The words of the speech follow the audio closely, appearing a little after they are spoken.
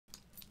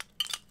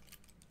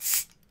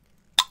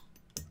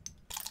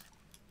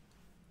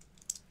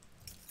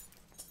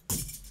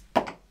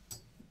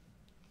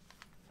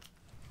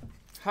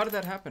How did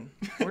that happen?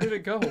 Where did it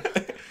go?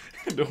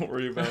 Don't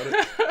worry about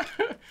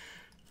it.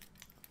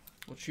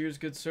 Well, cheers,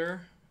 good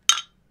sir.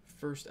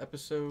 First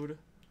episode.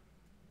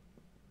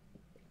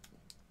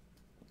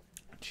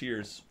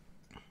 Cheers.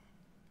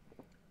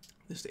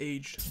 This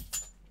aged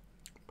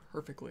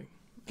perfectly.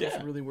 I Yeah.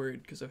 was really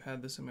worried because I've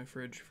had this in my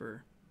fridge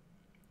for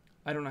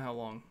I don't know how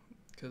long.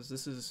 Because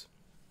this is...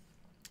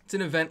 It's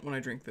an event when I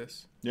drink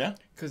this. Yeah?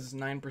 Because it's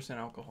 9%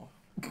 alcohol.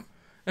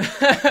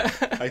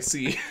 I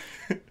see.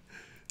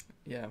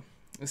 Yeah.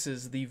 This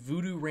is the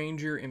Voodoo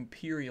Ranger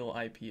Imperial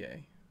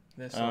IPA.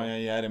 This Oh, yeah,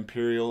 you add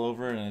Imperial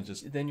over it and it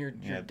just... Then you're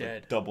it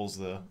dead. doubles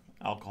the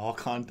alcohol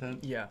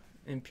content. Yeah.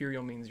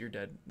 Imperial means you're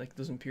dead. Like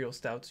those Imperial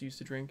stouts you used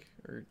to drink?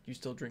 Or you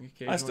still drink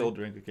occasionally? I still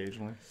drink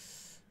occasionally.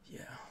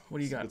 Yeah. What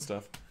do you got? Good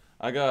stuff.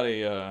 I got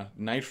a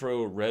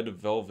Nitro Red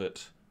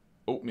Velvet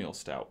Oatmeal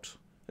Stout.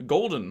 A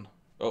golden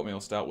oatmeal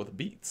stout with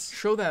beets.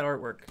 Show that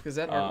artwork, because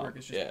that artwork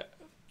is just... Yeah.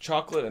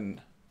 Chocolate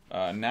and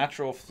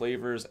natural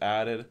flavors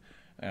added,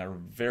 and a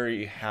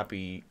very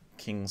happy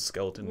king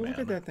skeleton man. Look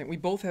at that thing. We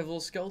both have little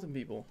skeleton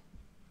people.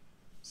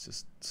 It's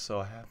just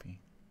so happy.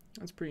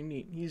 That's pretty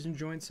neat. He's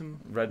enjoying some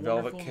Red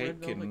velvet wonderful cake,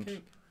 red velvet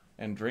cake.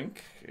 and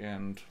drink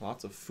and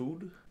lots of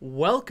food.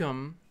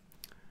 Welcome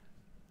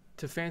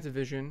to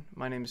FANTAVISION.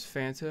 My name is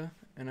Fanta,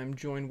 and I'm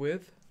joined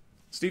with...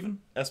 Stephen,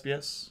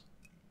 SBS,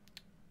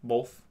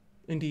 both,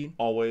 Indeed.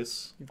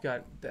 always. You've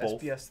got the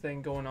Both. SBS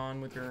thing going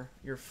on with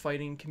your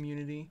fighting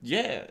community.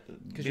 Yeah,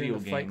 Because you're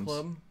in the Fight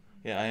Club.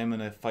 Yeah, I am in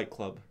a fight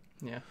club.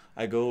 Yeah.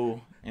 I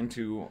go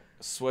into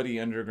sweaty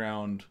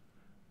underground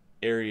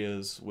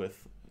areas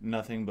with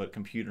nothing but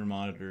computer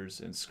monitors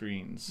and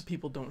screens.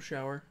 People don't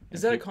shower.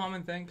 Is And that a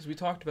common thing? Because we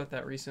talked about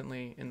that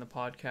recently in the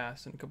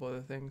podcast and a couple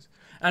other things.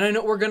 And I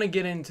know we're going to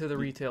get into the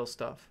retail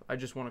stuff. I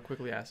just want to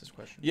quickly ask this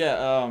question.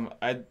 Yeah,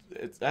 I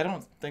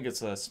don't think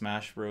it's a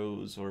Smash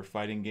Bros. Or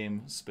fighting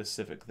game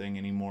specific thing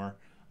anymore.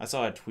 I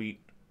saw a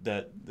tweet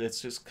that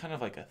it's just kind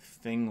of like a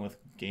thing with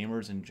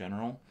gamers in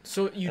general.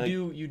 So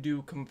you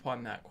do come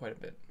upon that quite a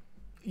bit.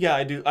 Yeah,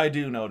 I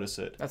do notice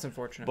it. That's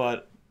unfortunate.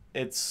 But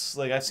it's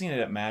like I've seen it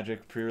at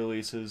Magic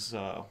pre-releases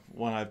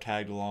when I've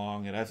tagged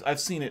along, and I've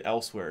seen it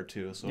elsewhere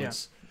too. So Yeah.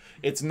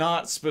 it's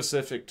not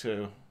specific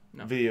to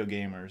No. video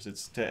gamers.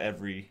 It's to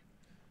every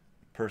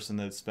person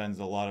that spends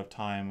a lot of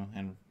time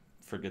and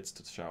forgets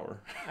to shower.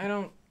 I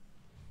don't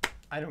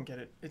get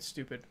it. It's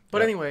stupid. But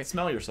Yeah. anyway,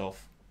 Smell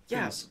yourself.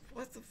 yes.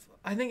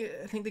 I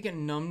think they get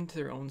numb to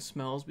their own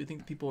smells. But I think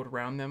the people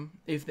around them,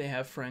 if they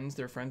have friends,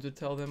 their friends would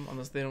tell them,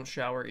 unless they don't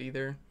shower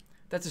either.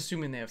 That's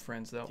assuming they have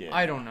friends, though. Yeah.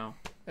 I don't know.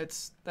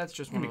 That's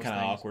just It one can of be those kind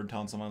of things. awkward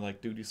telling someone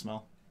like, "Dude, you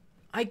smell."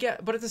 I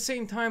get, but at the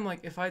same time, like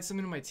if I had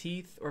something in my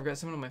teeth or I've got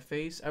something on my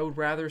face, I would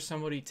rather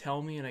somebody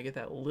tell me, and I get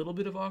that little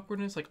bit of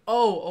awkwardness, like,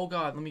 oh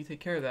God, let me take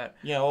care of that.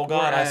 Yeah. Oh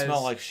God, I Whereas-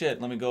 smell like shit.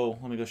 Let me go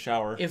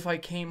shower. If I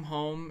came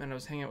home and I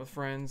was hanging out with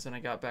friends and I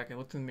got back and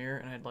looked in the mirror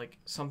and I had like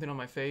something on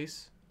my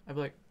face, I'd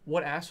be like,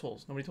 what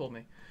assholes? Nobody told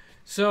me.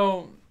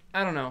 So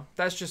I don't know.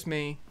 That's just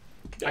me.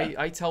 Yeah.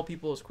 I tell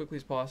people as quickly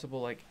as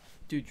possible, like,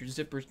 dude, your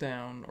zipper's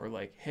down, or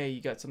like, hey,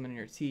 you got something in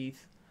your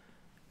teeth.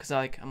 Because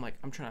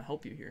I'm trying to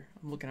help you here.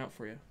 I'm looking out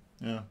for you.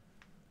 Yeah.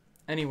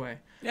 Anyway.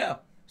 Yeah.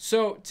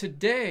 So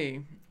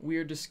today we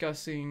are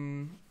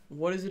discussing,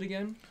 what is it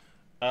again?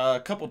 A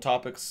couple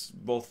topics,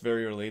 both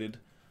very related.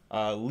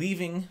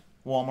 Leaving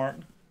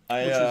Walmart.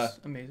 Which is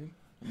amazing.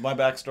 My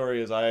backstory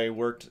is I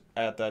worked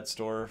at that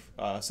store,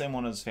 same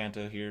one as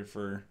Fanta here,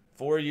 for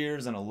 4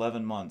 years and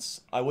 11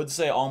 months. I would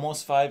say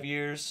almost 5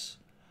 years,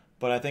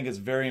 but I think it's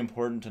very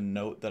important to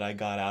note that I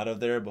got out of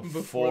there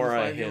before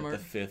I 5-year hit mark.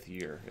 the 5th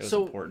year. It was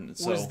So important.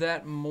 was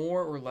that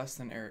more or less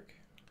than Eric?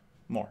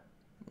 More.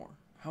 More.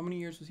 How many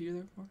years was he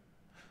there for?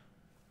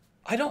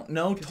 I don't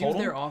know Because total. he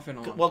was there off and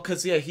on. Well,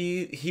 because, yeah,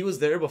 he was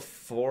there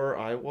before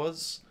I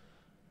was.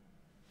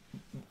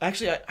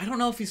 Actually, I don't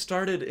know if he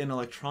started in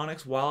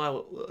electronics while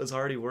I was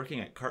already working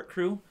at Cart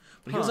Crew,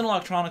 but he was in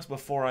electronics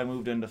before I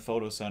moved into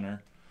Photo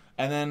Center.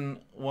 And then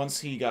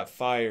once he got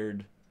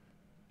fired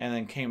and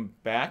then came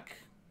back,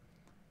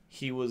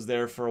 he was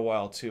there for a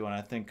while too, and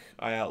I think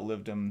I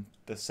outlived him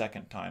the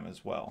second time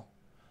as well.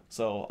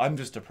 So I'm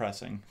just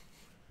depressing.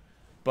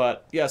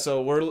 But yeah,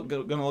 so we're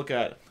going to look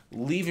at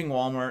leaving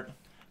Walmart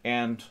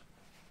and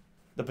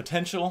the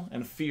potential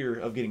and fear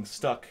of getting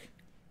stuck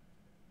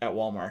at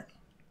Walmart.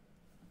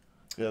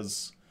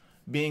 Because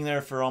being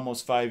there for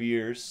almost 5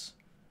 years,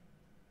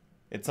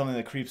 it's something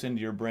that creeps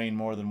into your brain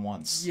more than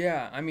once.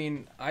 Yeah, I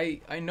mean, I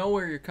know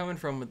where you're coming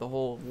from with the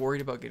whole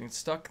worried about getting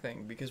stuck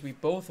thing, because we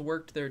both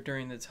worked there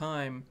during the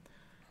time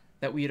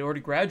that we had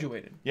already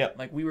graduated. Yeah.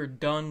 Like, we were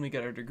done, we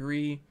got our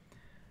degree,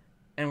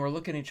 and we're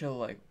looking at each other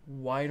like,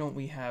 why don't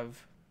we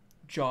have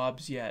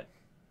jobs yet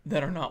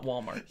that are not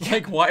Walmart?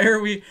 Like, why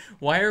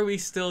are we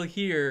still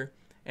here,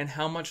 and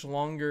how much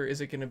longer is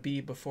it going to be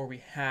before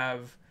we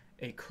have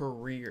a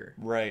career?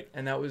 Right.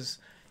 And that was,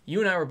 you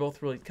and I were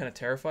both really kind of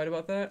terrified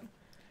about that.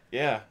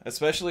 Yeah,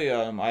 especially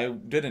I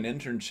did an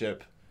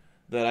internship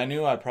that I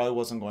knew I probably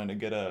wasn't going to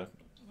get a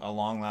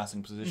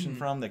long-lasting position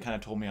from. They kind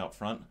of told me out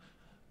front.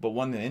 But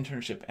when the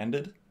internship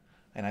ended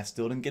and I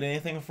still didn't get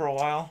anything for a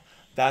while,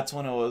 that's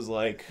when it was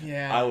like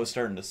Yeah. I was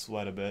starting to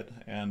sweat a bit,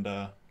 and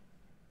yeah,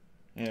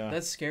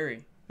 That's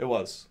scary. it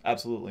was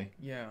absolutely.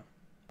 Yeah.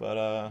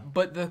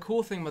 But the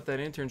cool thing about that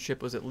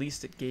internship was at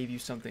least it gave you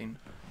something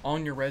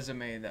on your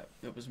resume that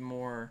was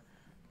more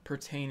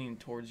pertaining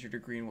towards your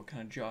degree and what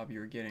kind of job you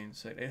were getting.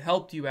 So it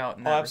helped you out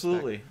in that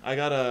absolutely, respect. I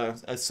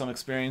got some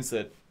experience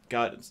that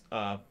got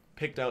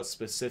picked out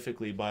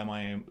specifically by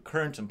my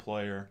current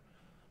employer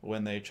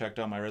when they checked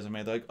out my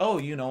resume. They're like, "Oh,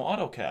 you know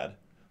AutoCAD."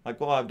 Like,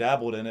 well, I've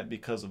dabbled in it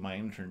because of my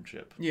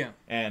internship. Yeah.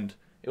 And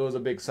it was a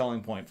big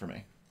selling point for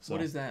me. So,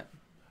 What is that?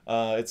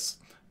 it's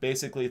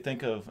basically,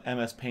 think of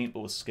MS Paint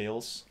but with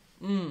scales.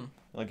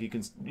 Like you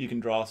can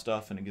draw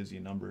stuff and it gives you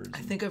numbers. I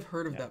think I've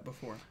heard of that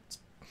before.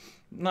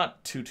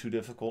 Not too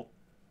difficult.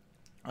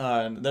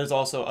 And there's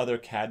also other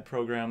CAD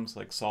programs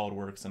like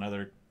SolidWorks and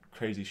other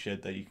crazy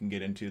shit that you can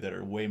get into that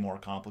are way more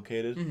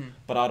complicated.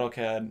 But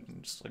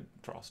AutoCAD, just like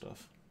draw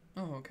stuff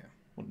Oh, okay.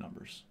 with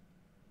numbers,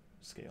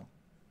 scale.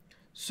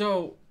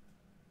 So,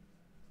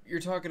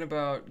 you're talking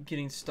about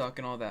getting stuck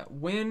and all that.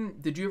 When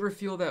did you ever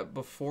feel that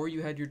before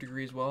you had your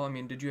degree as well? I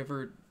mean, did you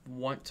ever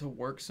want to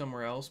work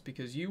somewhere else?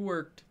 Because you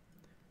worked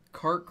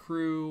cart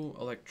crew,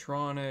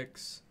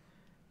 electronics,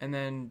 and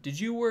then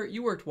you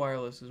worked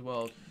wireless as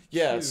well?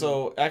 Yeah, too.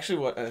 so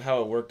actually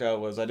how it worked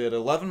out was I did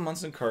 11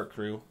 months in cart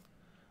crew.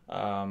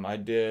 I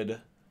did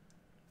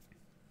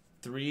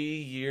 3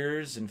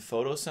 years in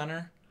photo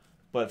center.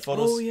 But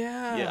photos. Oh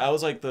yeah. Yeah, I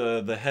was like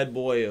the head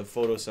boy of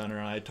photo center.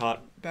 I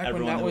taught Back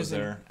everyone when that that was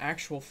there. an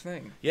actual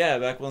thing. Yeah,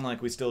 back when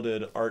like we still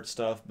did art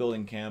stuff,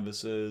 building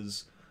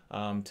canvases,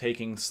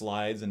 taking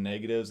slides and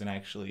negatives, and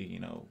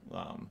actually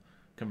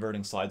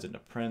converting slides into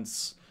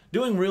prints,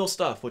 doing real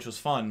stuff, which was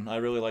fun. I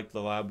really liked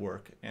the lab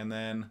work. And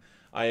then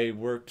I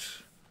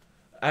worked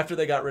after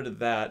they got rid of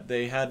that.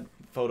 They had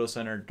photo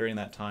center during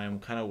that time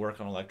kind of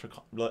work on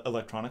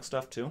electronic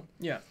stuff too.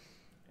 Yeah.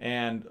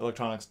 And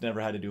electronics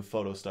never had to do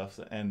photo stuff,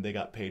 and they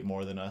got paid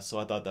more than us, so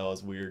I thought that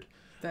was weird.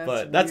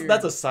 That's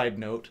That's a side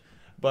note.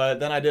 But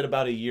then I did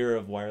about a year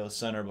of wireless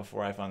center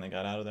before I finally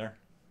got out of there.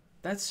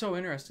 That's so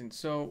interesting.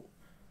 So,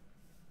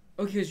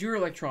 okay, because you're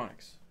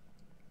electronics,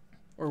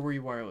 or were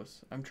you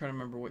wireless? I'm trying to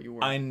remember what you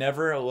were. I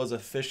never was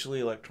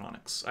officially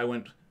electronics. I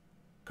went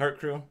cart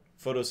crew,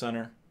 photo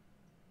center,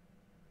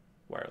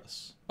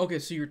 wireless. Okay,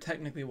 so you're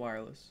technically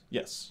wireless.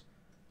 Yes,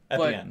 at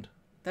But the end.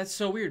 That's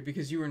so weird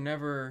because you were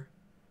never.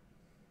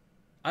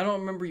 I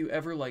don't remember you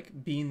ever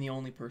like being the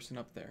only person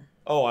up there.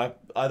 Oh,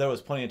 I there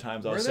was plenty of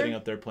times I was Were sitting there?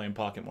 up there playing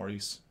Pocket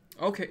Maurice.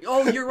 Okay.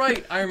 Oh, you're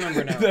right. I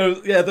remember now.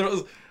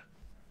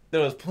 there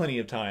was plenty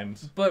of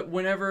times. But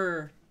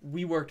whenever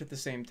we worked at the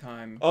same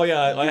time, Oh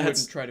yeah, you I had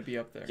wouldn't try to be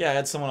up there. yeah I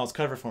had someone else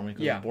cover for me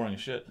because it Yeah. was boring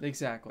as shit.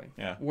 Exactly.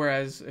 Yeah.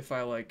 Whereas if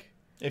I like.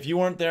 If you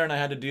weren't there and I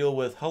had to deal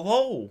with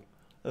hello,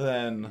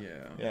 then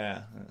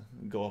Yeah.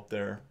 go up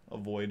there,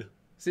 avoid.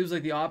 See, it was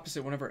like the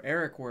opposite. Whenever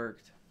Eric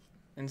worked,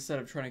 instead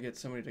of trying to get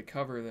somebody to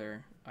cover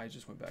there, I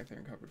just went back there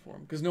and covered for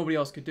him because nobody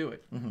else could do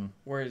it. Mm-hmm.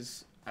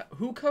 Whereas,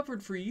 who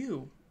covered for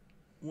you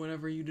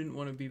whenever you didn't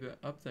want to be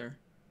up there?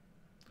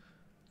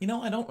 I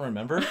don't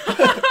remember.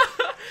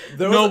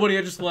 Nobody.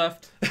 I just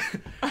left.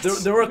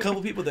 There were a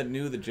couple people that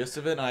knew the gist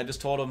of it, and I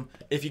just told them,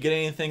 if you get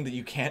anything that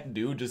you can't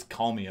do, just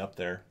call me up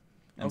there.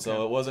 And so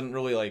Okay. it wasn't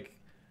really like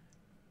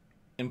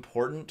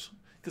important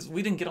because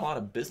we didn't get a lot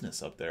of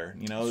business up there.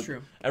 It's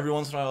true. Every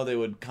once in a while they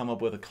would come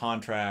up with a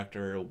contract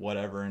or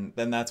whatever, and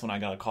then that's when I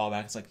got a call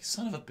back. It's like, you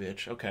son of a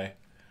bitch. Okay,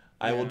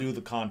 I will Yeah. do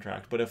the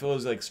contract. But if it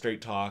was like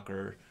straight talk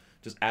or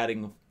just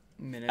adding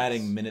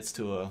minutes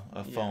to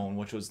a phone,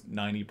 which was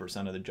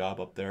 90% of the job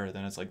up there,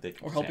 then it's like they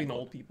Or helping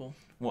old people.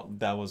 Well,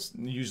 that was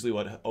usually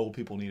what old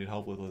people needed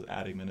help with, was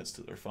adding minutes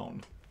to their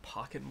phone.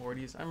 Pocket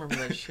Mortys. I remember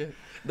that shit.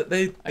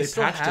 They I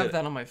still patched have it.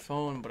 that on my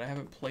phone, but I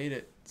haven't played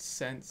it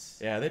since.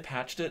 Yeah, they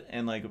patched it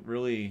and like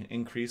really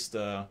increased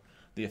the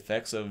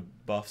effects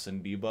of buffs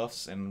and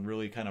debuffs and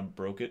really kind of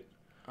broke it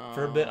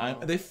for a bit. Oh,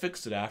 They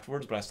fixed it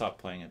afterwards, but I stopped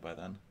playing it by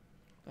then.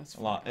 that's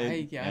a lot. I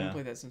haven't Yeah.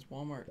 played that since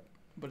Walmart,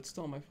 but it's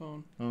still on my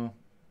phone. Oh,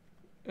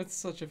 It's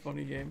such a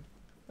funny game.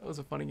 That was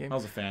a funny game. I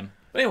was a fan.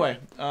 But anyway,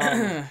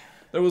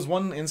 there was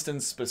one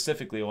instance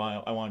specifically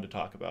I wanted to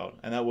talk about,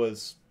 and that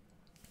was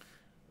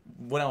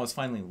when I was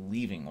finally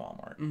leaving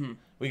Walmart. Mm-hmm.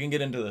 We can get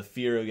into the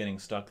fear of getting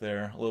stuck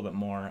there a little bit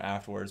more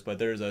afterwards, but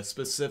there's a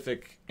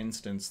specific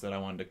instance that I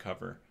wanted to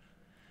cover.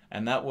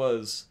 And that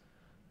was,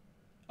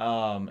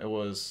 it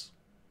was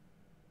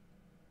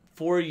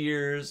 4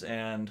 years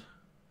and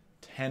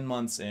 10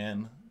 months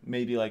in,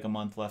 maybe like a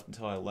month left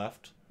until I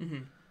left.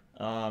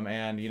 Mm-hmm.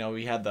 And,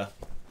 we had the...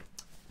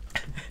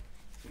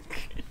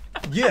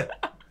 yeah!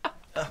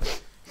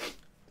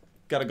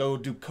 Gotta go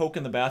do coke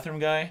in the bathroom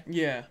guy.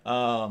 Yeah.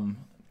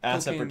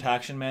 Asset Cocaine.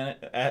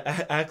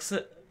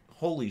 protection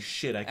holy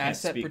shit, I can't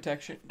Asset speak.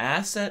 protection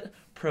Asset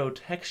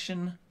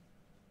protection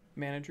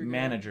manager.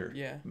 manager.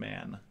 Yeah.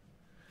 Man.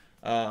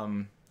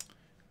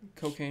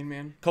 Cocaine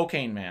man.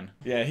 Cocaine man.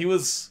 Yeah, he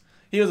was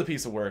a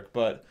piece of work,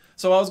 but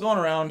so I was going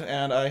around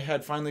and I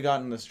had finally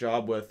gotten this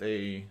job with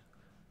a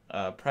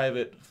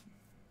private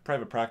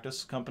private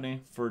practice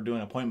company for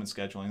doing appointment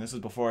scheduling. This is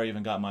before I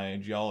even got my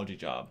geology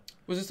job.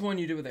 Was this the one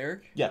you did with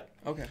Eric? Yeah.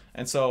 Okay.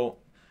 And so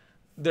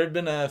there'd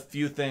been a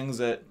few things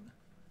that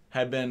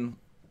had been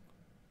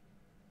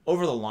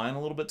over the line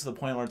a little bit to the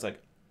point where it's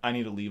like, I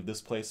need to leave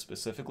this place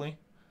specifically.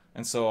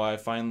 And so I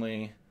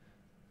finally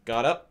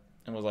got up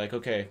and was like,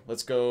 okay,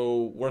 let's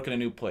go work in a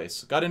new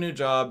place. Got a new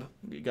job,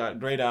 got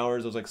great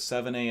hours. It was like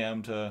 7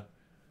 a.m. to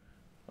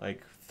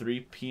like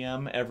 3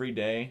 p.m. every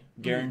day,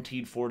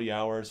 guaranteed 40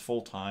 hours,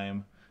 full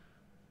time,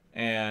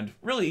 and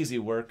really easy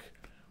work.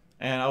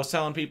 And I was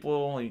telling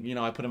people, you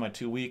know, I put in my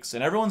 2 weeks,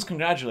 and everyone's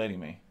congratulating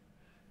me,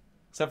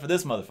 except for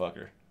this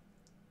motherfucker.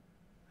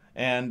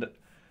 And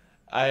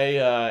I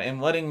am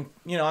letting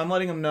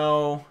them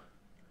know.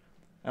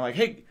 I'm like,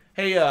 hey,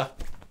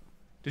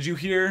 did you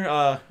hear?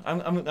 I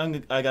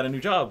got a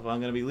new job. I'm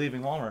gonna be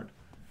leaving Walmart.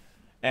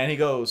 And he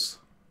goes,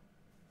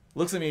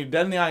 looks at me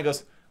dead in the eye, and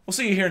goes, "We'll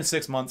see you here in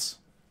 6 months."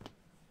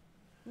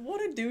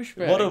 What a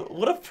douchebag.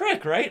 What a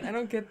prick, right? I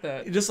don't get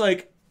that. Just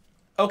like,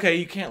 okay,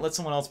 you can't let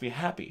someone else be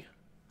happy.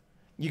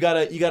 You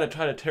gotta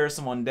try to tear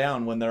someone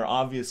down when they're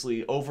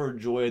obviously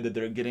overjoyed that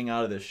they're getting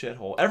out of this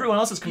shithole. Everyone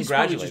else is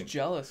congratulating. He's probably just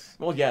jealous.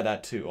 Well, yeah,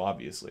 that too,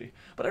 obviously.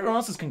 But everyone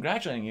else is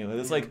congratulating you.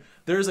 It's like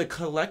there's a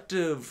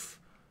collective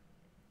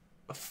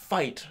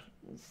fight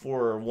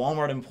for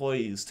Walmart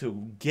employees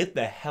to get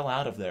the hell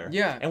out of there.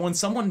 Yeah. And when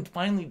someone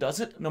finally does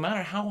it, no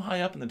matter how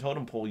high up in the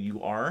totem pole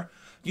you are,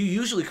 you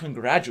usually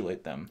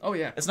congratulate them. Oh,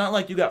 yeah. It's not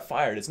like you got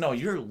fired. It's no,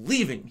 you're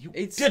leaving. You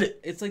did it.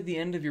 It's like the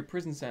end of your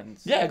prison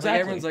sentence. Yeah, exactly. Like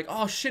everyone's like,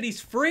 oh, shit, he's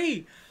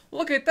free.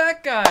 Look at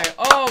that guy.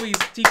 Oh, he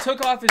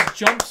took off his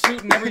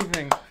jumpsuit and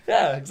everything.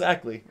 Yeah,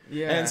 exactly.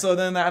 Yeah. And so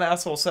then that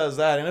asshole says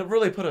that, and it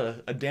really put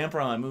a damper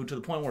on my mood to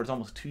the point where it's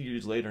almost 2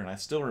 years later, and I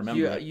still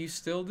remember it. You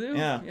still do?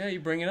 Yeah. Yeah, you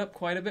bring it up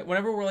quite a bit.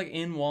 Whenever we're like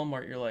in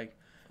Walmart, you're like,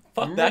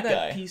 fuck remember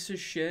that guy. piece of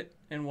shit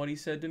and what he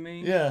said to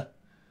me? Yeah.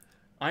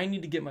 I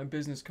need to get my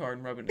business card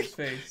and rub it in his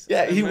face.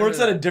 Yeah, he works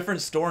at a different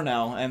store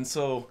now, and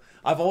so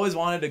I've always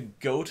wanted to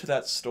go to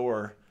that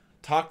store,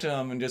 talk to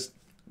him, and just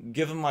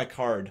give him my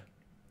card.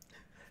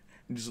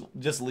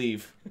 Just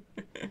leave.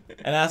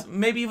 And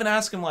maybe even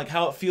ask him like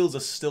how it feels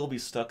to still be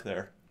stuck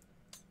there.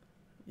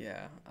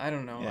 Yeah, I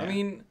don't know. Yeah. I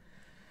mean,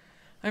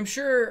 I'm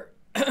sure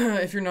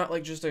if you're not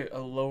like just a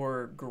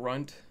lower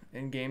grunt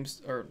in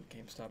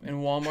GameStop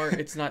in Walmart,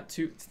 it's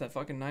that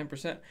fucking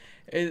 9%.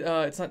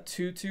 It's not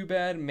too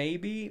bad,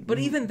 maybe. But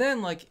even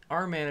then, like,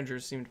 our manager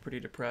seemed pretty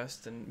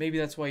depressed, and maybe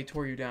that's why he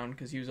tore you down,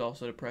 because he was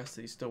also depressed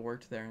that he still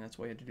worked there, and that's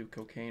why he had to do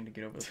cocaine to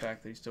get over the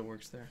fact that he still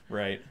works there.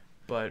 Right.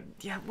 But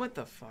yeah, what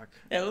the fuck?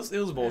 Yeah, it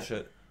was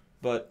bullshit.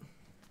 But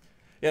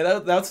yeah,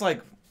 that's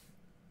like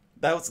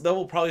that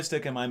will probably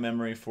stick in my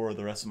memory for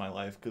the rest of my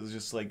life, because it's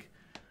just like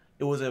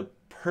it was a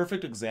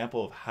perfect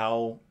example of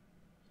how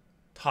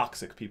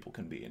toxic people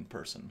can be in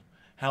person.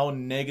 How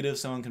negative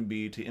someone can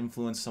be to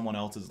influence someone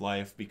else's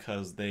life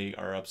because they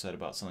are upset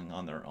about something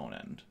on their own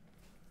end.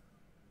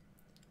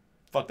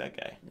 Fuck that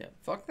guy. Yeah,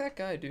 fuck that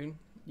guy, dude.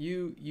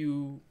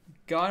 You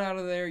got out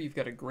of there. You've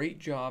got a great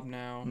job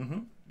now. Mm-hmm.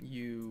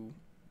 You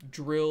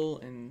drill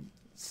and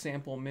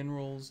sample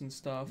minerals and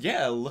stuff.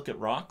 Yeah, look at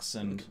rocks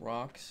and Look at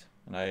rocks.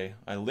 And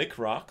I lick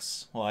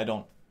rocks. Well, I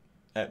don't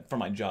for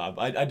my job.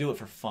 I do it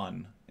for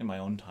fun in my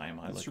own time.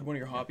 That's one of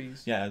your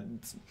hobbies. Yeah,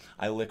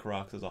 I lick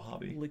rocks as a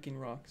hobby. Licking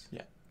rocks.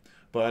 Yeah,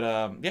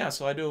 but yeah,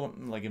 so I do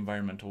like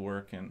environmental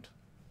work and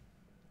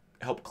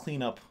help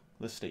clean up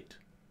the state.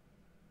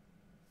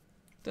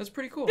 That's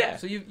pretty cool. Yeah.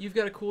 So you've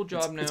got a cool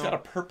job now. It's got a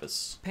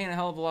purpose. Paying a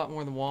hell of a lot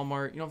more than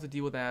Walmart. You don't have to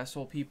deal with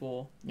asshole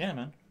people. Yeah,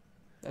 man.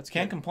 That's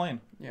Can't good.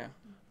 complain. Yeah.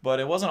 But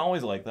it wasn't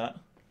always like that.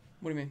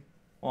 What do you mean?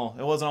 Well,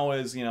 it wasn't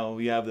always, you know,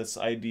 you have this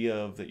idea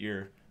of that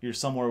you're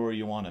somewhere where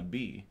you want to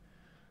be.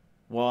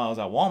 While I was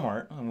at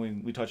Walmart,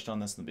 and we touched on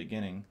this in the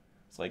beginning,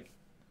 it's like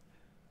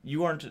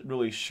you weren't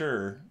really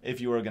sure if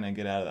you were going to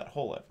get out of that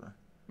hole ever.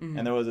 Mm-hmm.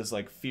 And there was this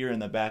like fear in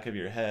the back of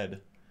your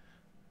head,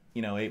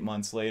 you know, 8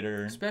 months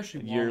later,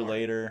 Especially a year Walmart.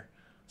 later,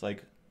 it's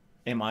like,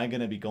 am I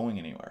going to be going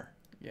anywhere?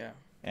 Yeah.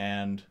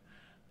 And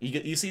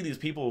you see these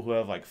people who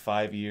have like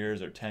 5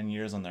 years or 10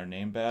 years on their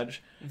name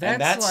badge, That's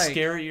and that's like,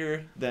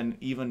 scarier than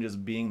even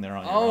just being there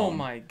on your oh own.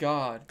 my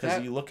god.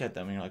 Because you look at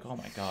them and you're like, oh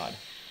my god,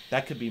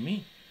 that could be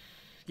me.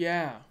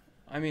 Yeah.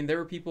 I mean, there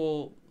were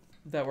people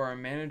that were our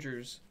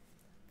managers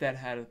that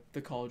had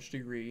the college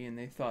degree, and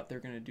they thought they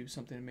were going to do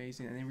something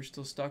amazing, and they were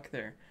still stuck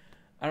there.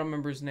 I don't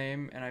remember his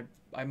name, and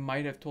I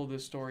might have told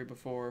this story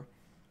before,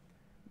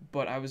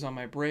 but I was on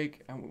my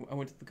break. I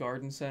went to the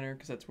garden center,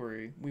 because that's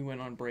where we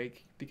went on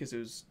break,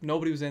 because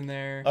nobody was in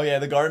there. Oh yeah,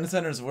 the garden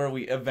center is where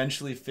we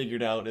eventually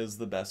figured out is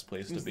the best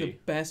place to be. It was the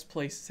best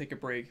place to take a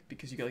break,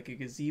 because you got like a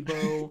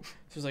gazebo.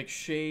 There's like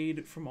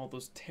shade from all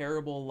those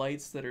terrible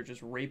lights that are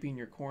just raping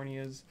your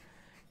corneas,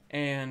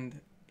 and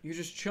you're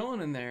just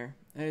chilling in there,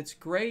 and it's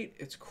great.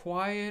 It's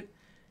quiet.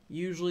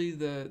 Usually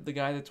the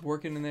guy that's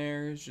working in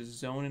there is just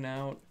zoning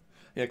out.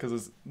 Yeah, because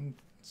it's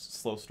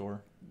slow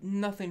store.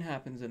 Nothing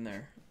happens in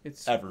there.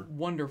 It's Ever.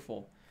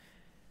 wonderful.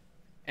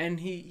 And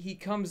he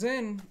comes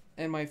in,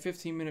 and my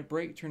 15-minute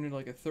break turned into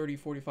like a 30,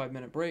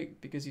 45-minute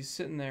break because he's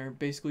sitting there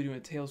basically doing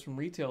a Tales from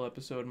Retail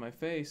episode in my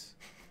face.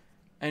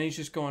 And he's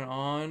just going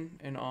on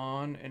and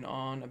on and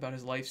on about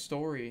his life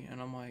story.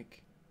 And I'm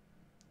like,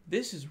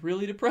 this is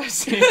really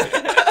depressing.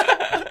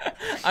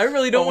 I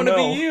really don't want to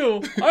be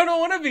you. I don't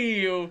want to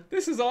be you.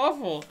 This is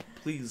awful.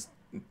 Please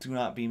do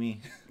not be me.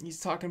 He's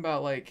talking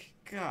about, like,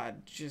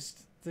 God,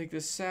 just, like,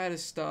 the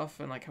saddest stuff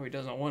and, like, how he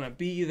doesn't want to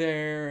be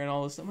there and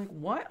all this stuff. I'm like,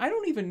 why? I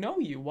don't even know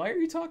you. Why are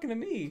you talking to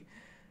me?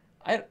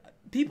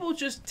 People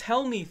just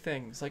tell me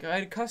things. Like, I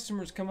had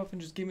customers come up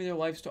and just give me their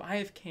life story. I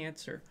have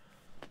cancer.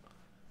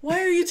 Why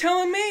are you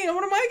telling me?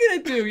 What am I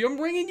going to do? I'm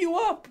ringing you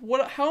up.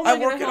 How am I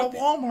going to help? I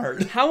work at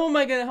a Walmart. How am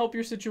I going to help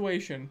your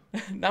situation?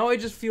 Now I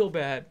just feel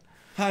bad.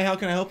 Hi, how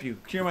can I help you?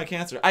 Cure my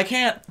cancer. I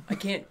can't. I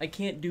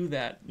can't do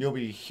that. You'll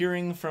be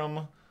hearing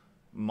from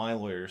my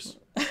lawyers.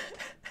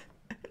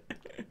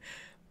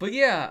 But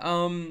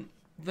yeah,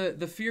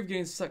 the fear of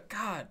getting stuck.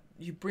 God,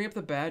 you bring up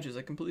the badges.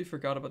 I completely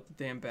forgot about the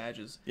damn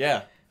badges.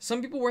 Yeah. Some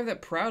people wear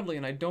that proudly,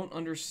 and I don't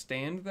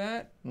understand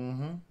that.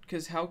 Mm-hmm.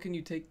 Because how can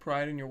you take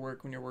pride in your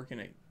work when you're working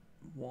at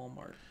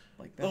Walmart?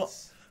 Like, that's... Well,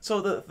 so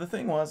the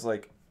thing was,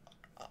 like,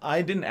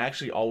 I didn't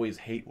actually always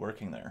hate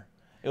working there.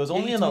 It was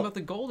only about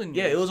the golden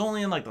years. Yeah, it was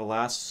only in like the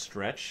last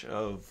stretch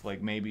of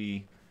like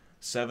maybe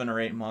 7 or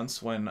 8 months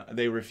when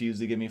they refused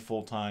to give me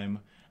full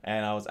time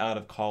and I was out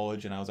of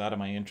college and I was out of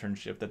my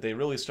internship that they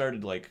really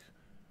started like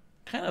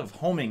kind of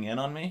homing in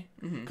on me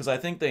because I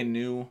think they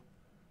knew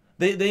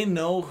they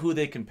know who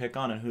they can pick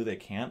on and who they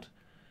can't,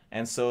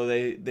 and so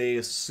they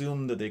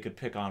assumed that they could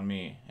pick on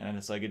me, and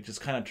it's like it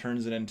just kind of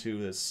turns it into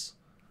this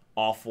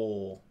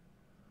awful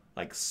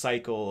like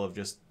cycle of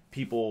just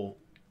people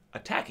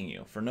attacking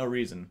you for no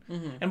reason.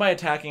 And by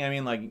attacking I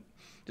mean like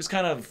just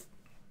kind of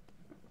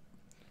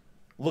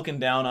looking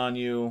down on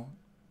you,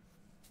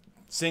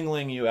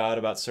 singling you out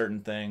about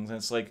certain things. And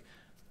it's like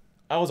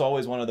I was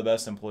always one of the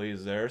best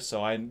employees there,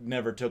 so I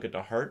never took it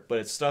to heart, but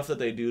it's stuff that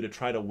they do to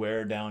try to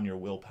wear down your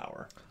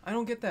willpower. I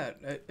don't get that.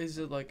 Is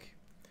it like,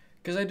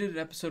 because I did an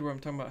episode where I'm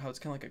talking about how it's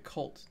kind of like a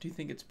cult. Do you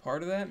think it's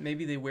part of that?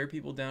 Maybe they wear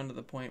people down to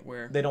the point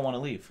where they don't want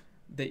to leave.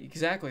 They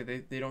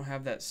don't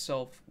have that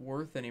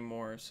self-worth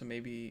anymore, so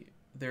maybe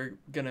they're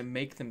gonna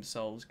make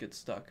themselves get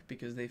stuck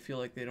because they feel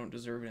like they don't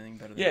deserve anything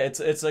better than Yeah,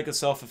 it's like a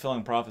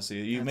self-fulfilling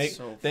prophecy.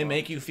 They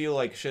make you feel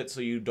like shit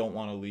so you don't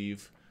want to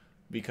leave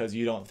because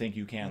you don't think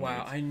you can leave.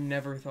 Wow, I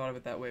never thought of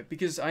it that way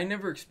because I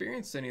never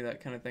experienced any of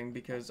that kind of thing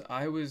because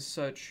I was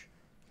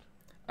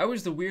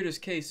the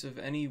weirdest case of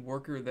any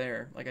worker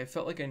there. Like, I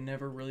felt like I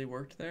never really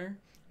worked there.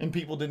 And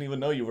people didn't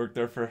even know you worked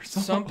there first.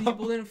 Some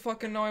people didn't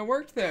fucking know I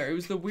worked there. It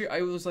was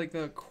I was like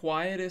the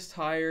quietest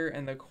hire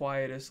and the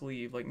quietest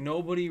leave. Like,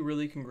 nobody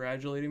really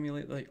congratulated me.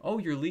 Like, oh,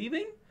 you're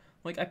leaving?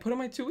 Like, I put in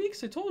my 2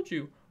 weeks. I told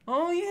you.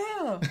 Oh,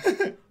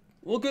 yeah.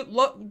 Well, good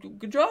luck.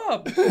 Good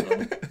job.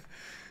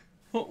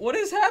 What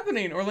is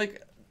happening? Or,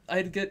 like,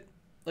 I'd get,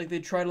 like,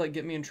 they'd try to, like,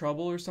 get me in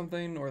trouble or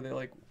something. Or they,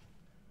 like,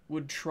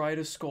 would try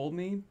to scold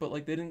me, but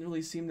like they didn't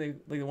really seem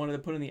they wanted to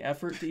put in the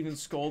effort to even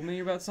scold me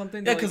about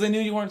something. Yeah, because they knew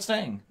you weren't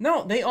staying.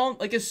 No, they all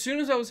like as soon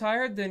as I was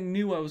hired, they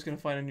knew I was gonna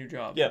find a new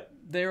job. Yeah,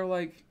 they were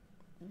like,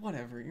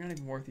 whatever, you're not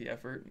even worth the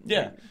effort.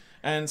 Yeah,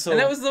 and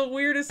that was the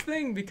weirdest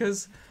thing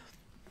because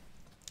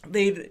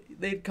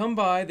they'd come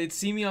by, they'd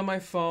see me on my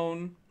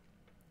phone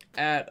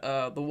at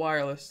the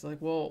wireless, like,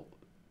 well,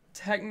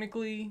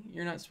 technically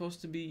you're not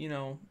supposed to be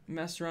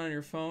mess around on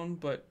your phone,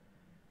 but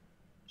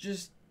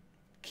just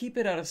keep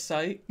it out of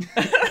sight.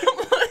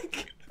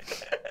 Like,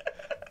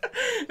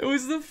 it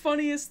was the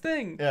funniest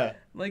thing. Yeah.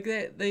 Like,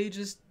 they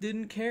just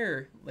didn't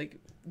care. Like,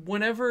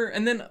 whenever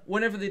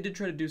they did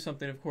try to do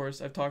something, of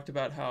course, I've talked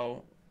about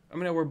how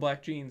I wear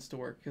black jeans to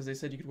work because they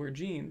said you could wear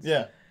jeans.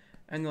 Yeah.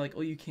 And they're like,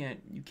 oh, you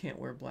can't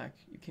wear black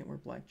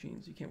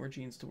jeans. You can't wear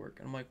jeans to work.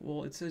 And I'm like,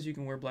 well, it says you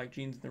can wear black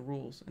jeans in the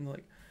rules. And they're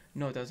like,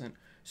 no, it doesn't.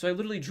 So I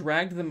literally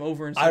dragged them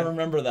over and said, I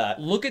remember that.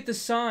 Look at the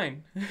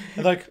sign.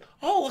 They're like,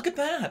 oh, look at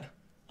that.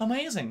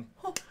 Amazing.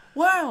 Oh,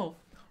 wow.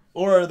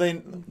 Or they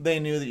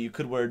knew that you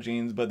could wear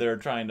jeans, but they're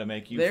trying to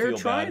make you feel bad. They're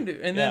trying to.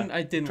 And then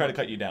I didn't. Try to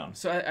cut you down.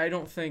 So I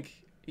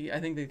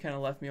think they kind of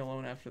left me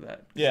alone after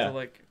that. Yeah. They're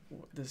like,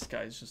 this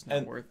guy's just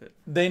not worth it.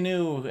 They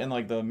knew in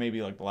like the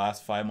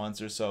last 5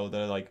 months or so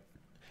that like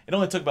it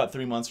only took about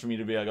 3 months for me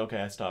to be like,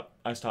 okay,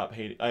 I stopped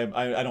hating.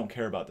 I don't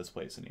care about this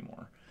place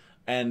anymore.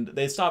 And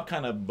they stopped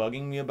kind of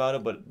bugging me about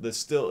it, but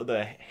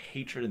the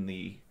hatred and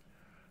the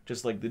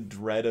just like the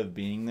dread of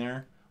being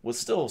there was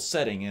still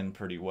setting in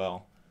pretty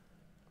well.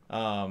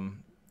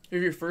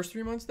 Your first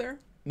 3 months there?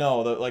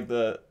 No,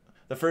 the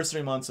first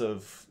 3 months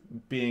of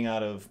being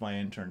out of my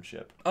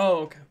internship.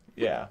 Oh, okay.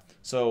 Yeah.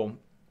 So,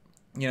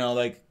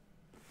 like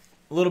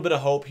a little bit of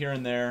hope here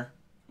and there,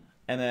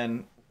 and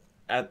then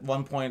at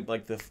one point,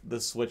 like the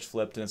switch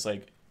flipped, and it's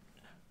like,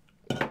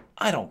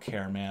 I don't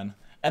care, man.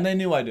 And they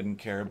knew I didn't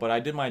care, but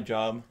I did my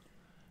job,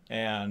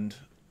 and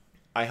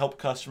I helped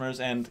customers.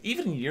 And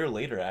even a year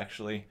later,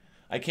 actually,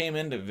 I came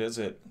in to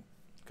visit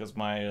because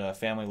my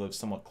family lives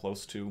somewhat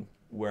close to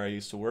where I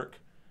used to work.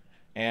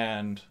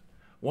 And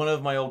one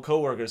of my old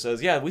coworkers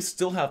says, "Yeah, we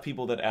still have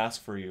people that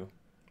ask for you."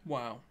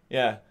 Wow.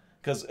 Yeah,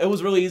 because it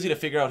was really easy to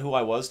figure out who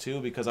I was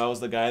too, because I was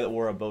the guy that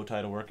wore a bow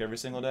tie to work every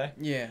single day.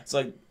 Yeah. It's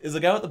like, is the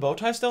guy with the bow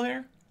tie still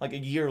here? Like a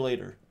year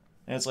later,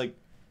 and it's like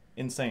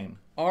insane.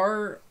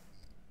 Our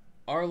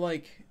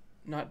like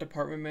not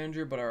department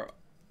manager, but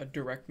a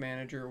direct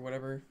manager or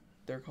whatever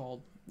they're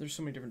called. There's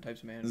so many different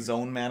types of managers.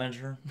 Zone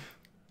manager.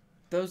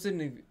 Those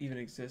didn't even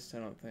exist, I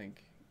don't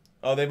think.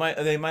 Oh, they might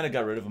have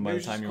got rid of him by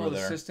Maybe the time just you were called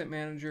there. Assistant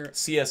manager.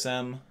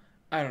 CSM.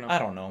 I don't know. I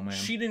don't know, man.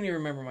 She didn't even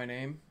remember my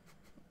name.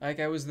 Like,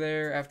 I was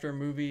there after a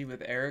movie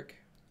with Eric,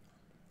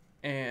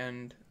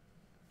 and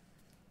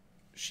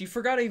she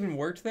forgot I even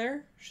worked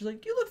there. She's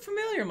like, "You look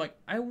familiar." I'm like,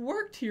 "I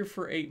worked here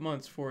for 8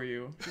 months for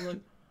you." She's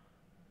like,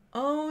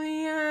 "Oh,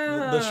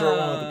 yeah." The short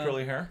one with the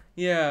curly hair?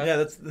 Yeah. Yeah,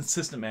 that's the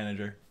assistant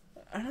manager.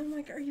 And I'm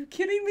like, "Are you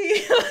kidding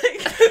me?"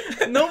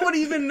 Like, nobody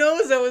even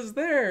knows I was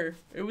there.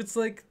 It was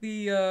like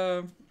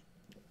the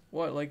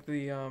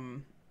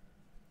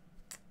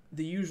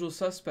Usual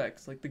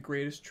Suspects. Like, the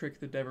greatest trick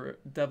the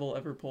devil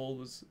ever pulled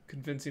was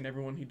convincing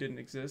everyone he didn't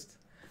exist.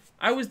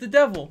 I was the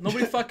devil.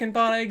 Nobody fucking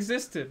thought I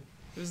existed.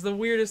 It was the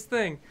weirdest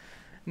thing.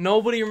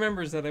 Nobody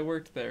remembers that I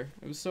worked there.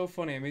 It was so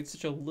funny. I made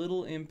such a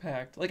little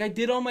impact. Like, I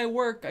did all my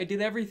work. I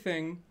did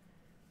everything.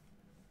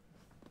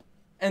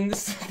 And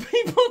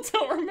people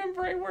don't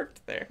remember I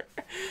worked there.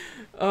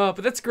 But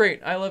that's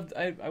great. I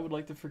would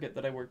like to forget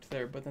that I worked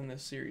there, but then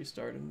this series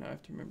started, and I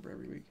have to remember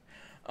every week.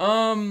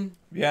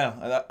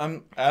 Yeah,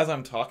 as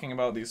I'm talking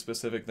about these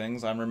specific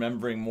things, I'm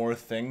remembering more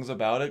things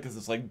about it because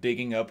it's like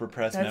digging up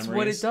repressed memories. That's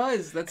what it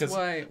does. That's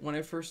why when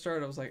I first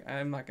started, I was like,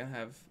 I'm not gonna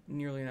have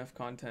nearly enough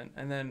content,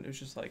 and then it was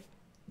just like,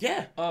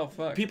 yeah, oh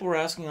fuck. People were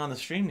asking on the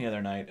stream the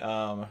other night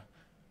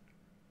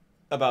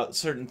about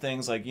certain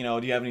things, like, you know,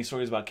 do you have any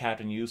stories about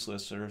Captain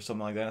Useless or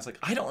something like that? And it's like,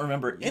 I don't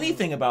remember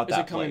anything about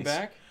that. Is it coming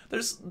back?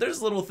 There's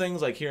little things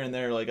like here and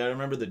there. Like I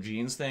remember the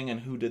jeans thing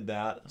and who did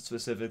that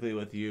specifically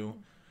with you.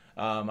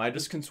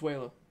 Just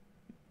Consuela.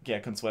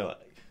 Yeah, Consuela.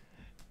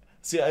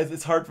 See,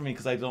 it's hard for me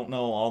because I don't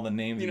know all the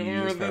names you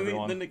use for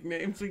everyone. The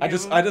nicknames. I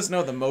just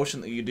know the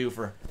motion that you do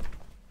for.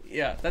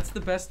 Yeah, that's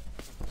the best.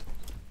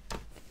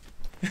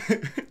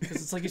 Because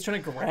it's like he's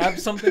trying to grab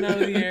something out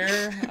of the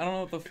air. I don't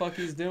know what the fuck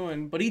he's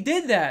doing, but he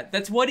did that.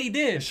 That's what he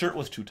did. His shirt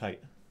was too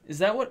tight. Is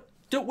that what?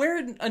 Don't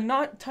wear a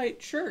not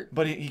tight shirt.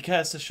 But he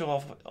has to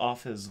show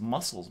off his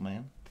muscles,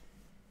 man.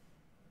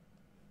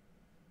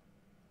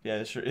 Yeah,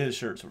 his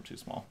shirts were too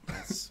small.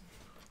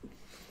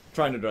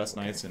 Trying to dress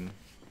nice and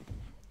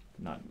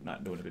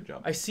not doing a good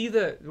job. I see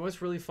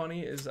what's really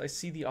funny is I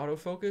see the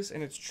autofocus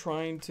and it's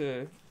trying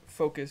to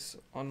focus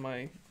on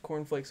my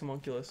cornflakes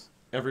homunculus.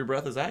 Every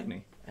breath is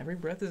agony. Every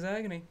breath is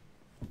agony.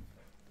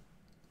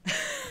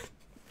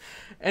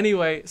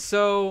 Anyway,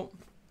 so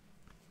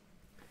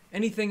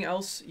anything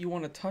else you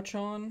want to touch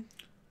on?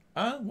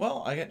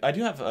 Well, I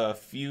do have a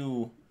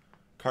few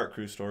kart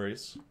crew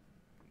stories.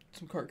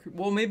 Some kart crew.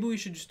 Well, maybe we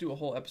should just do a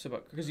whole episode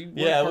about because you.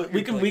 Yeah,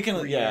 we can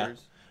 3 yeah.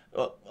 Years.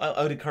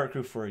 I did kart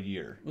crew for a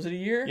year. Was it a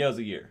year? Yeah, it was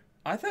a year.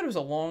 I thought it was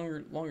a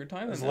longer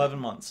time. It was 11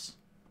 months.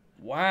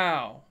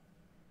 Wow.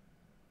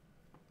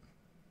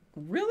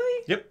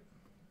 Really? Yep.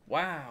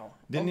 Wow.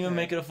 Didn't even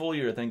make it a full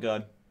year, thank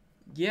God.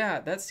 Yeah,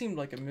 that seemed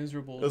like a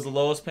miserable... It was the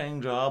lowest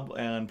paying job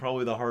and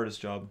probably the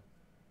hardest job.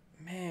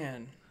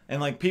 Man.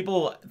 And like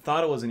people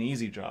thought it was an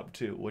easy job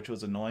too, which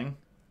was annoying.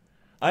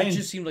 It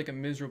just seemed like a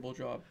miserable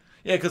job.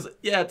 Yeah, because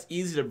it's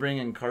easy to bring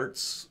in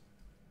carts,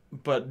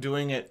 but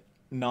doing it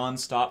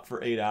non-stop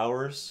for 8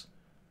 hours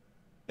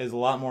is a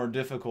lot more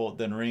difficult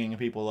than ringing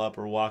people up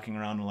or walking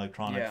around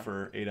electronic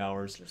for 8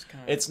 hours.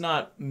 It's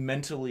not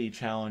mentally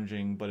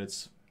challenging, but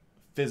it's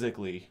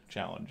physically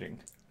challenging.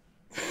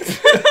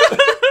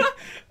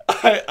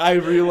 I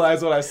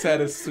realized what I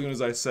said as soon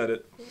as I said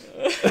it.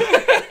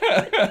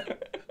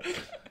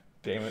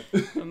 Damn it.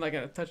 I'm not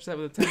going to touch that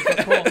with a 10-foot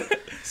pole.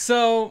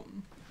 So,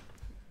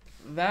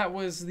 that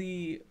was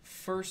the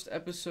first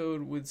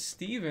episode with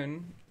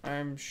Stephen.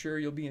 I'm sure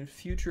you'll be in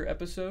future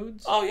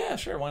episodes. Oh, yeah,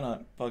 sure. Why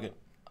not? Fuck it.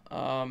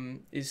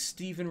 Is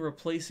Stephen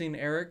replacing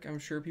Eric? I'm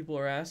sure people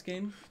are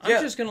asking. Yeah.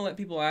 I'm just going to let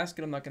people ask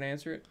it. I'm not going to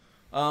answer it.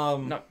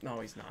 No,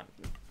 he's not.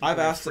 I've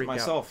asked it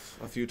myself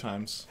a few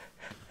times.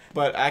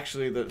 But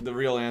actually, the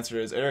real answer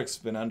is Eric's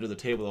been under the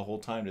table the whole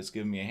time just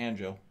giving me a hand,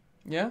 Joe.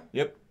 Yeah?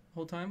 Yep.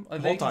 Whole time?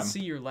 They can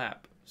see your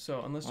lap.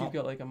 So unless you've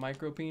got like a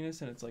micro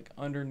penis and it's like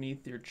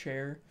underneath your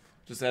chair.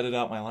 Just edit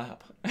out my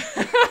lap.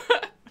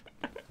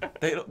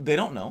 They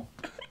don't know.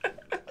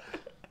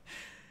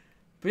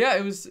 But yeah,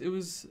 it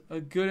was a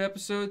good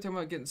episode talking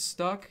about getting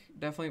stuck.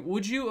 Definitely.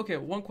 Would you? Okay,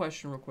 one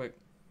question real quick.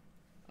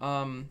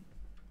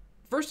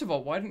 First of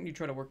all, why didn't you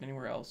try to work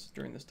anywhere else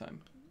during this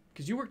time?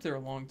 Because you worked there a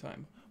long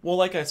time. Well,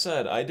 like I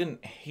said, I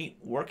didn't hate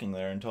working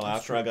there until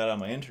after I got out of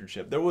my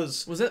internship.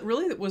 Was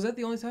that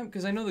the only time?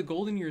 Because I know the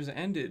golden years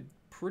ended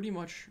pretty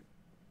much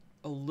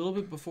a little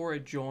bit before I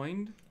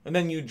joined. And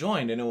then you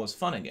joined, and it was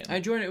fun again. I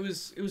joined. It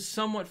was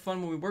somewhat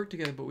fun when we worked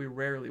together, but we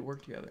rarely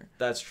worked together.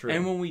 That's true.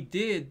 And when we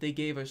did, they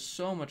gave us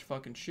so much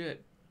fucking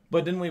shit.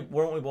 But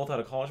weren't we both out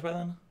of college by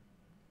then?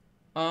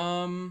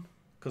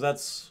 Because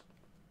that's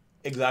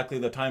exactly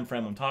the time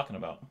frame I'm talking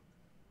about.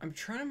 I'm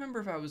trying to remember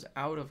if I was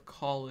out of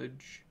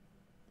college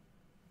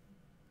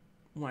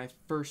when I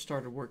first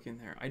started working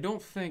there. I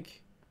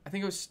think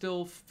I was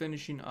still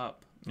finishing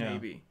up,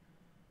 maybe. Yeah.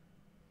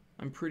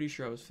 I'm pretty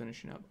sure I was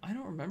finishing up. I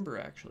don't remember,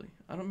 actually.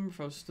 I don't remember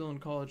if I was still in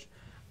college.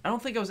 I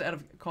don't think I was out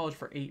of college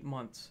for 8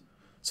 months.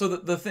 So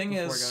the thing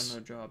is, before I got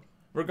another job.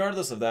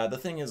 Regardless of that, the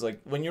thing is,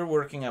 like, when you're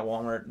working at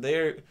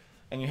Walmart,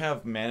 and you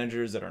have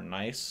managers that are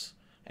nice,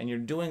 and you're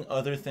doing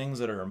other things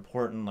that are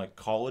important, like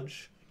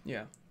college.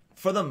 Yeah.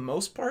 For the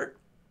most part,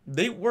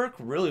 they work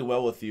really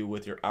well with you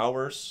with your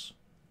hours.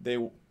 They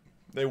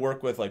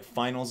work with, like,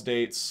 finals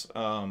dates.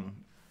 And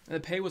the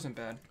pay wasn't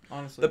bad,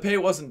 honestly. The pay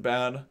wasn't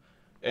bad,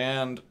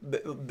 and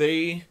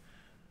they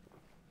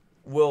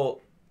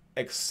will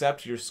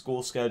accept your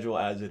school schedule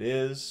as it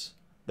is.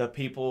 The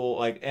people,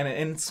 like, and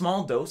in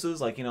small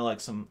doses, like, you know, like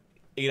some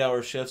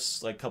 8-hour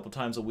shifts, like, a couple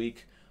times a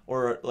week,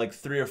 or like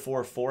 3 or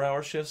 4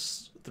 4-hour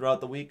shifts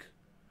throughout the week.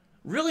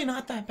 Really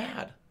not that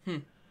bad.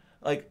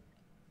 Like,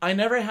 I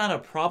never had a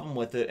problem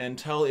with it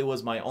until it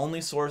was my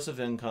only source of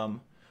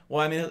income.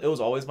 Well, I mean, it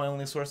was always my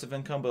only source of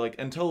income, but, like,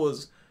 until it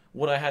was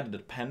what I had to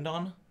depend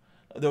on,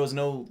 there was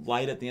no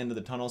light at the end of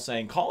the tunnel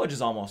saying college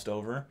is almost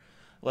over.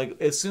 Like,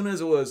 as soon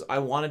as it was, I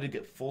wanted to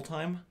get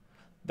full-time,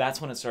 that's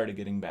when it started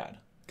getting bad.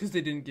 Because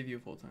they didn't give you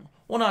full-time.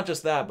 Well, not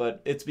just that,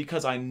 but it's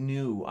because I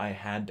knew I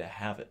had to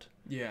have it.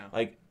 Yeah.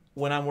 Like,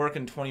 when I'm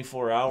working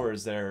 24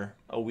 hours there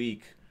a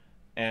week,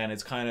 and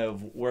it's kind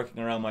of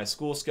working around my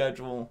school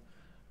schedule,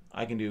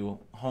 I can do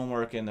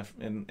homework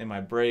in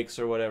my breaks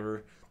or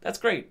whatever. That's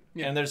great.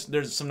 Yeah. And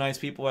there's some nice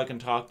people I can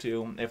talk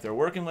to if they're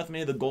working with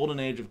me. The golden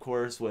age, of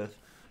course, with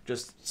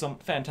just some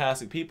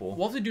fantastic people.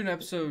 We'll have to do an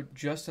episode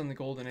just on the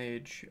golden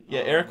age.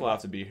 Yeah, Eric will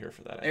have to be here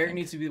for that. Eric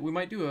needs to be. We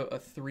might do a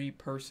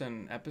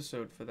 3-person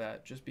episode for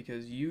that, just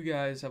because you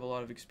guys have a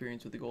lot of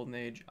experience with the golden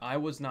age. I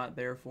was not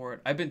there for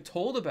it. I've been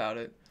told about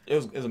it. It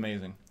was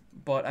amazing.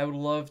 But I would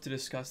love to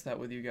discuss that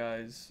with you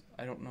guys.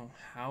 I don't know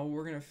how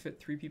we're gonna fit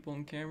 3 people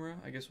in camera.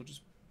 I guess we'll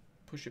just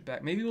push it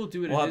back. Maybe we'll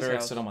do it. We'll have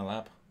Eric sit on my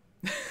lap.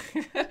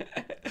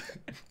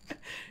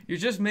 You're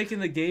just making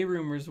the gay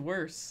rumors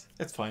worse.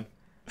 It's fine.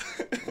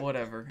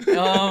 Whatever.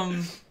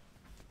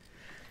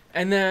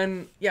 And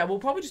then, yeah, we'll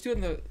probably just do it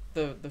in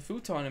the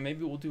futon, and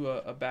maybe we'll do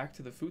a Back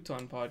to the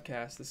Futon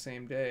podcast the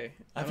same day.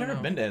 I've never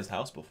been to his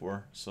house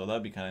before, so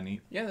that'd be kind of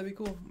neat. Yeah, that'd be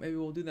cool. Maybe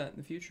we'll do that in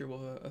the future.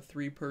 We'll have a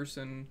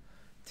 3-person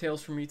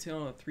Tales from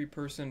Retail and a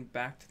 3-person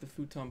Back to the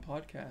Futon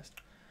podcast.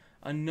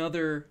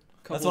 Another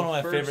couple That's one of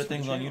my firsts favorite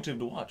things on YouTube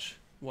to watch.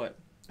 What?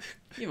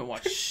 You haven't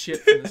watched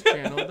shit from this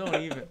channel.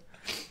 Don't even.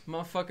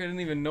 Motherfucker didn't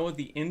even know what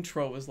the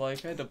intro was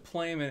like. I had to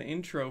play him an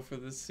intro for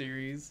this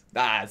series.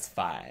 That's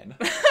fine.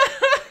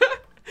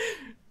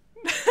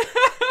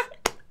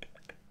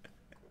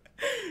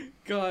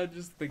 God,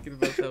 just thinking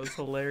about that was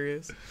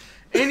hilarious.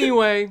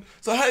 Anyway.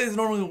 So how does it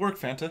normally work,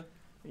 Fanta?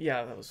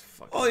 Yeah, that was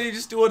fucking... Oh, you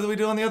just do what do we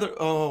do on the other...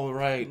 Oh,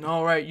 right.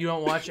 No, right. You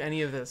don't watch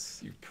any of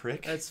this. You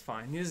prick. That's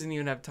fine. He doesn't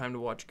even have time to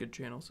watch good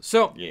channels.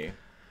 So, yeah.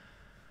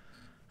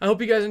 I hope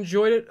you guys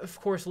enjoyed it. Of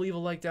course, leave a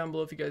like down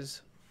below if you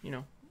guys,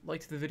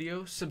 liked the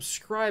video.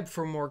 Subscribe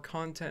for more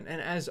content. And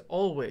as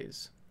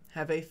always,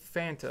 have a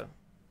fantastic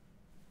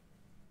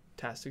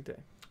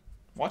day.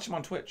 Watch him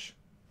on Twitch.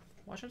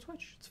 Watch on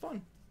Twitch. It's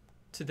fun.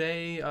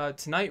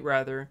 Tonight,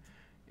 rather,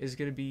 is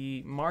going to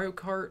be Mario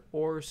Kart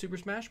or Super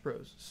Smash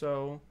Bros.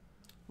 So,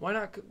 why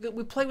not?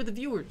 We play with the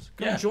viewers.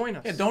 Come join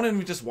us. Yeah, don't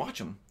even just watch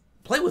them.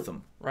 Play with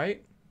them.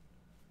 Right?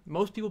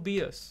 Most people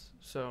beat us.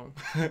 So,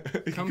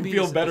 you can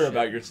feel better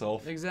about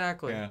yourself.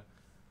 Exactly. Yeah.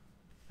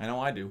 I know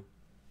I do.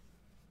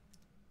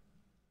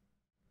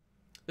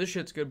 This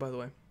shit's good, by the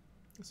way.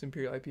 It's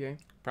Imperial IPA.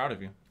 Proud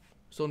of you.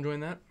 Still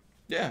enjoying that?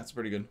 Yeah, it's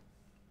pretty good.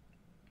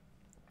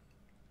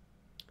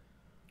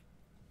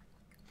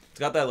 It's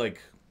got that,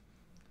 like,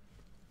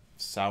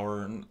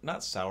 sour,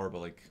 not sour, but,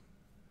 like,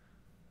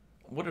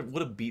 what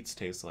do beets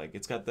taste like?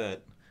 It's got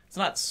that, it's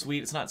not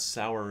sweet, it's not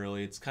sour,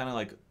 really. It's kind of,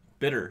 like,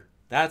 bitter.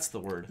 That's the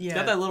word. Yeah. It's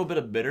got that little bit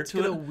of bitter to it.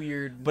 It's got a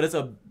weird... But it's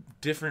a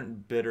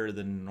different bitter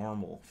than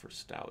normal for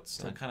stouts.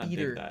 And I kind of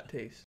dig that. Taste.